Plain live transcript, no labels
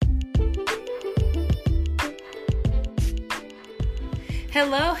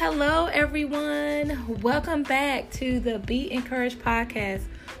Hello, everyone. Welcome back to the Be Encouraged podcast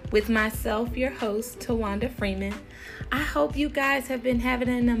with myself, your host, Tawanda Freeman. I hope you guys have been having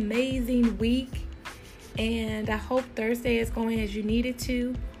an amazing week, and I hope Thursday is going as you need it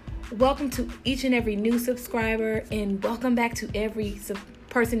to. Welcome to each and every new subscriber, and welcome back to every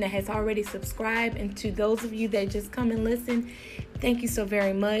person that has already subscribed, and to those of you that just come and listen, thank you so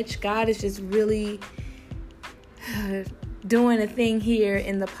very much. God is just really doing a thing here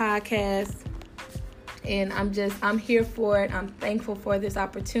in the podcast, and I'm here for it. I'm thankful for this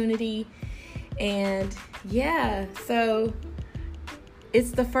opportunity. And so it's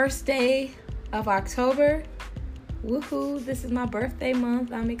the first day of October. Woohoo, this is my birthday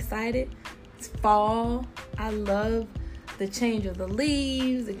month. I'm excited. It's fall. I love the change of the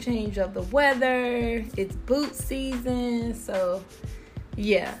leaves, the change of the weather. It's boot season. So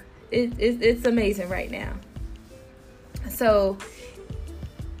it's amazing right now. So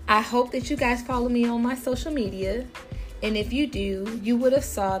I hope that you guys follow me on my social media. And if you do, you would have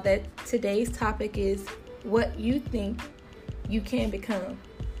saw that today's topic is what you think you can become.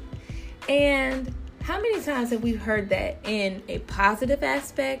 And how many times have we heard that in a positive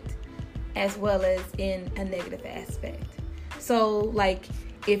aspect as well as in a negative aspect? So like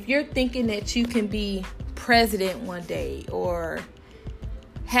if you're thinking that you can be president one day, or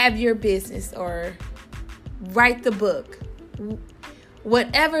have your business, or write the book,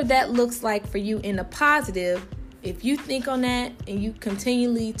 whatever that looks like for you in a positive, if you think on that and you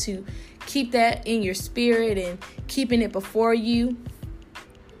continually to keep that in your spirit and keeping it before you,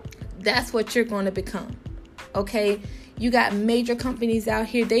 that's what you're going to become. Okay, you got major companies out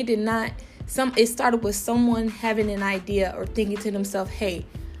here. It started with someone having an idea or thinking to themselves, hey,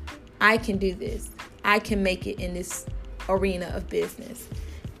 I can do this. I can make it in this arena of business.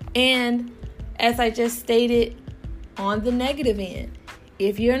 And as I just stated, on the negative end,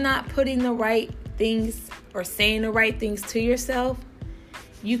 if you're not putting the right things or saying the right things to yourself,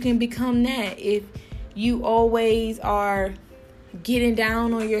 you can become that. If you always are getting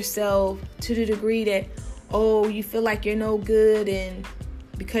down on yourself to the degree that, you feel like you're no good, and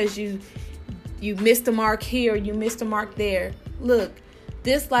because you missed the mark here, you missed the mark there. Look,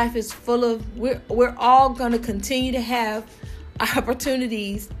 this life is full of, we're all going to continue to have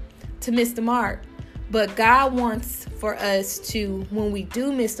opportunities to miss the mark. But God wants for us to, when we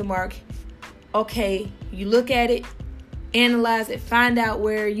do miss the mark, okay, you look at it, analyze it, find out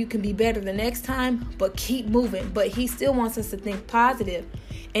where you can be better the next time, but keep moving. But He still wants us to think positive.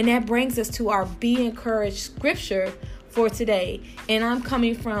 And that brings us to our Be Encouraged scripture for today. And I'm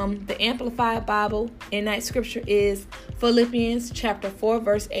coming from the Amplified Bible, and that scripture is Philippians chapter 4,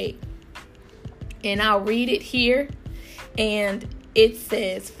 verse 8. And I'll read it here. And it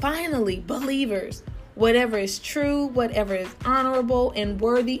says, finally, believers, whatever is true, whatever is honorable and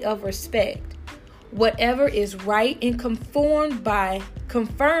worthy of respect, whatever is right and confirmed by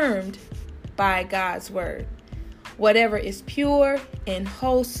God's word, whatever is pure and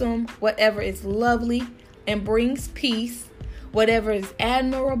wholesome, whatever is lovely and brings peace, whatever is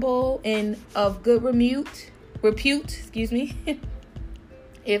admirable and of good repute,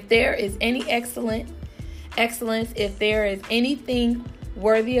 if there is any excellence, if there is anything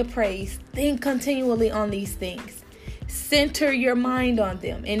worthy of praise, think continually on these things. Center your mind on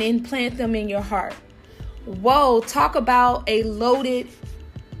them and implant them in your heart. Whoa, talk about a loaded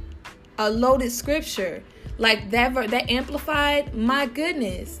scripture. Like that Amplified, my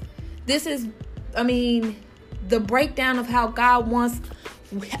goodness. This is, the breakdown of how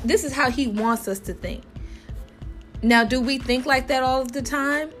this is how He wants us to think. Now, do we think like that all of the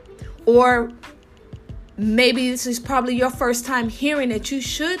time? Or maybe this is probably your first time hearing that you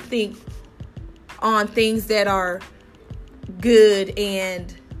should think on things that are good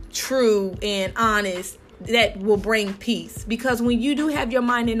and true and honest that will bring peace. Because when you do have your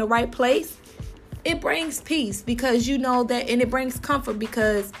mind in the right place, it brings peace, because you know that, and it brings comfort,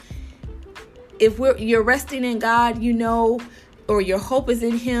 because if you're resting in God, or your hope is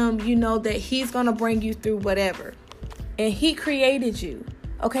in Him, you know that He's going to bring you through whatever. And He created you.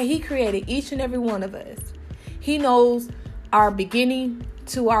 Okay, He created each and every one of us. He knows our beginning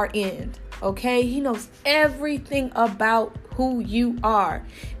to our end. Okay, He knows everything about who you are.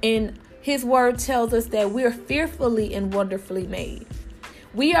 And His word tells us that we're fearfully and wonderfully made.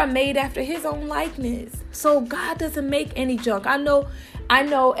 We are made after His own likeness. So God doesn't make any junk. I know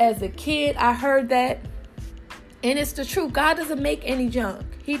as a kid, I heard that, and it's the truth. God doesn't make any junk.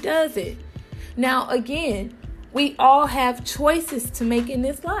 He does it. Now, again, we all have choices to make in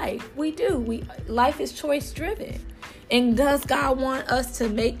this life. We do. Life is choice driven. And does God want us to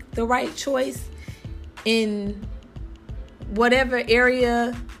make the right choice in whatever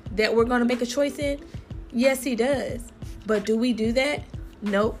area that we're going to make a choice in? Yes, he does. But do we do that?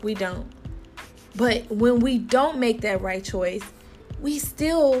 Nope, we don't. But when we don't make that right choice, we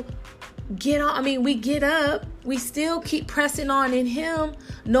still get up. We still keep pressing on in him,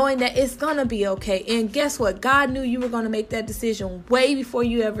 knowing that it's going to be okay. And guess what? God knew you were going to make that decision way before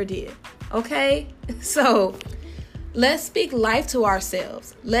you ever did. Okay? So let's speak life to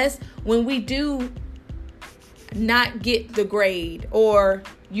ourselves. When we do not get the grade, or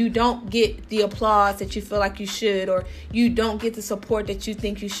you don't get the applause that you feel like you should, or you don't get the support that you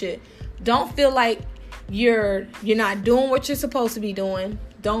think you should, don't feel like you're not doing what you're supposed to be doing.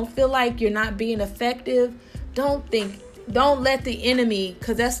 Don't feel like you're not being effective. Don't let the enemy,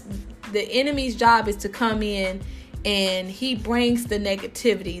 because that's the enemy's job, is to come in and he brings the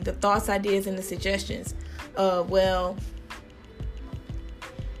negativity, the thoughts, ideas, and the suggestions. Well,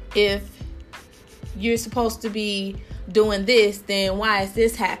 if you're supposed to be doing this, then why is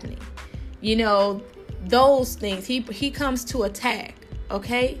this happening? Those things. He comes to attack.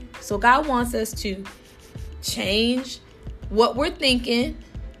 Okay? So God wants us to change what we're thinking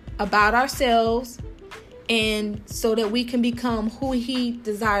about ourselves, and so that we can become who he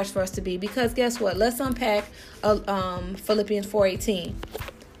desires for us to be. Because guess what? Let's unpack Philippians 4:18.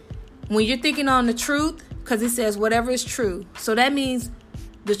 When you're thinking on the truth, because it says whatever is true. So that means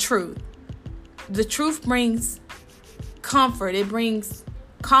the truth. The truth brings comfort. It brings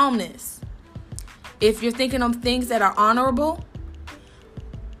calmness. If you're thinking of things that are honorable,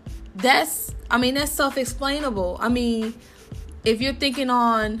 that's self-explainable. If you're thinking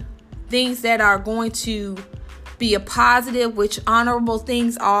on things that are going to be a positive, which honorable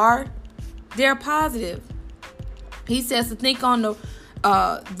things are, they're positive. He says to think on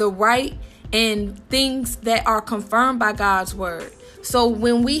the right and things that are confirmed by God's word. So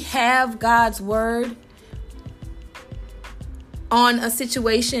when we have God's word on a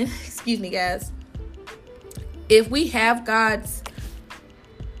situation, excuse me, guys, if we have God's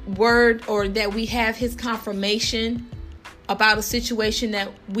word, or that we have his confirmation about a situation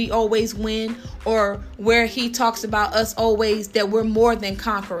that we always win, or where he talks about us always, that we're more than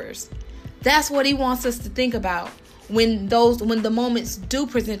conquerors. That's what he wants us to think about when the moments do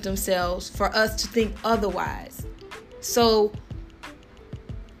present themselves for us to think otherwise. So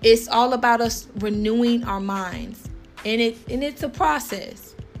it's all about us renewing our minds, and it's a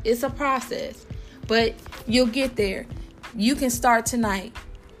process. It's a process, but you'll get there. You can start tonight.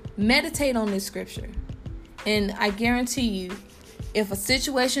 Meditate on this scripture. And I guarantee you, if a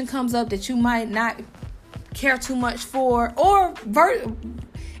situation comes up that you might not care too much for, or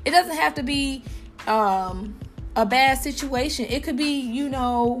it doesn't have to be a bad situation. It could be,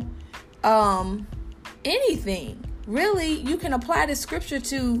 anything. Really, you can apply the scripture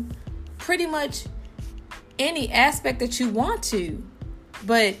to pretty much any aspect that you want to.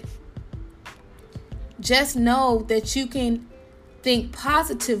 But just know that you can think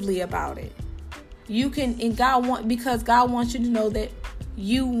positively about it. You can, and because God wants you to know that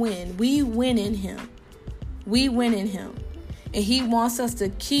you win. We win in him. We win in him. And he wants us to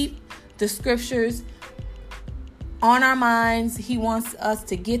keep the scriptures on our minds. He wants us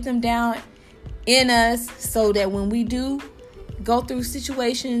to get them down in us, so that when we do go through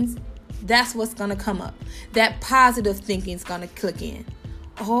situations, that's what's going to come up. That positive thinking is going to click in.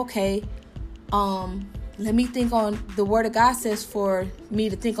 Okay. Let me think on, the word of God says for me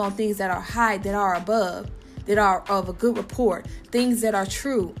to think on things that are high, that are above, that are of a good report, things that are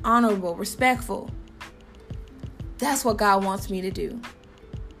true, honorable, respectful. That's what God wants me to do.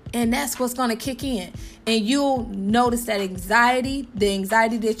 And that's what's going to kick in. And you'll notice that the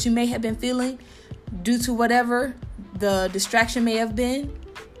anxiety that you may have been feeling due to whatever the distraction may have been,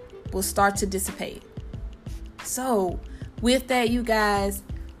 will start to dissipate. So with that, you guys,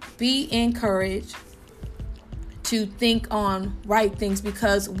 be encouraged to think on right things,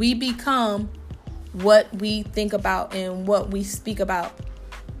 because we become what we think about and what we speak about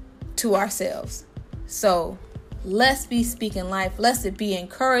to ourselves. So let's be speaking life. Let's be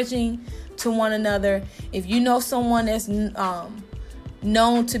encouraging to one another. If you know someone that's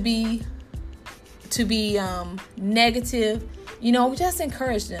known to be negative, just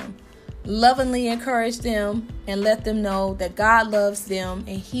encourage them. Lovingly encourage them and let them know that God loves them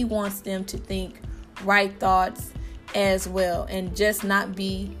and he wants them to think right thoughts as well, and just not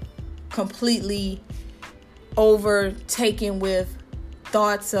be completely overtaken with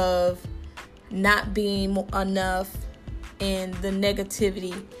thoughts of not being enough and the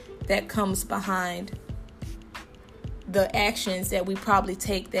negativity that comes behind the actions that we probably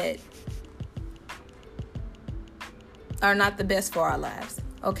take that are not the best for our lives.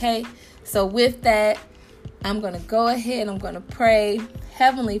 Okay? So with that, I'm going to go ahead. I'm going to pray.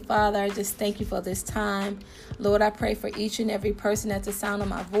 Heavenly Father, I just thank you for this time. Lord, I pray for each and every person at the sound of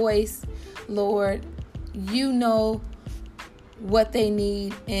my voice. Lord, you know what they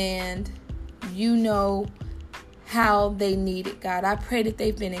need and you know how they need it, God. I pray that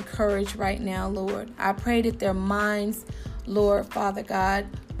they've been encouraged right now, Lord. I pray that their minds, Lord, Father God,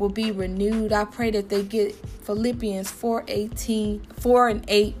 will be renewed. I pray that they get Philippians 4 and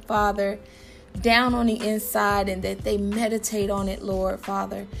 8, Father, down on the inside, and that they meditate on it, Lord,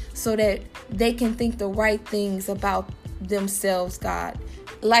 Father, so that they can think the right things about themselves, God,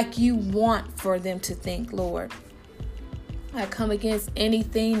 like you want for them to think, Lord. I come against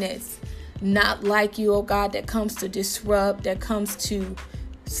anything that's not like you, oh God, that comes to disrupt, that comes to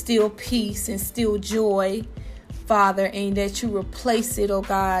steal peace and steal joy, Father, and that you replace it, oh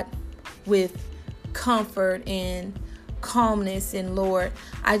God, with comfort and calmness. And Lord,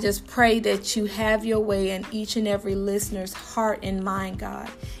 I just pray that you have your way in each and every listener's heart and mind, God.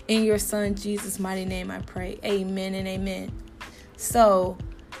 In your Son Jesus' mighty name I pray. Amen and amen. So,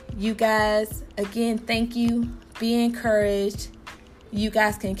 you guys, again, thank you. Be encouraged. You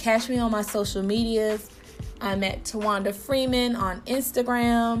guys can catch me on my social medias. I'm at Tawanda Freeman on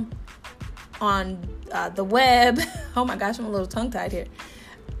Instagram, on the web. Oh my gosh, I'm a little tongue-tied here.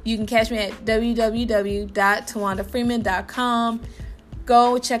 You can catch me at www.tawandafreeman.com.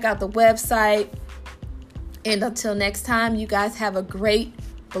 Go check out the website. And until next time, you guys have a great,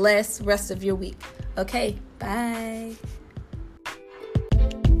 blessed rest of your week. Okay, bye.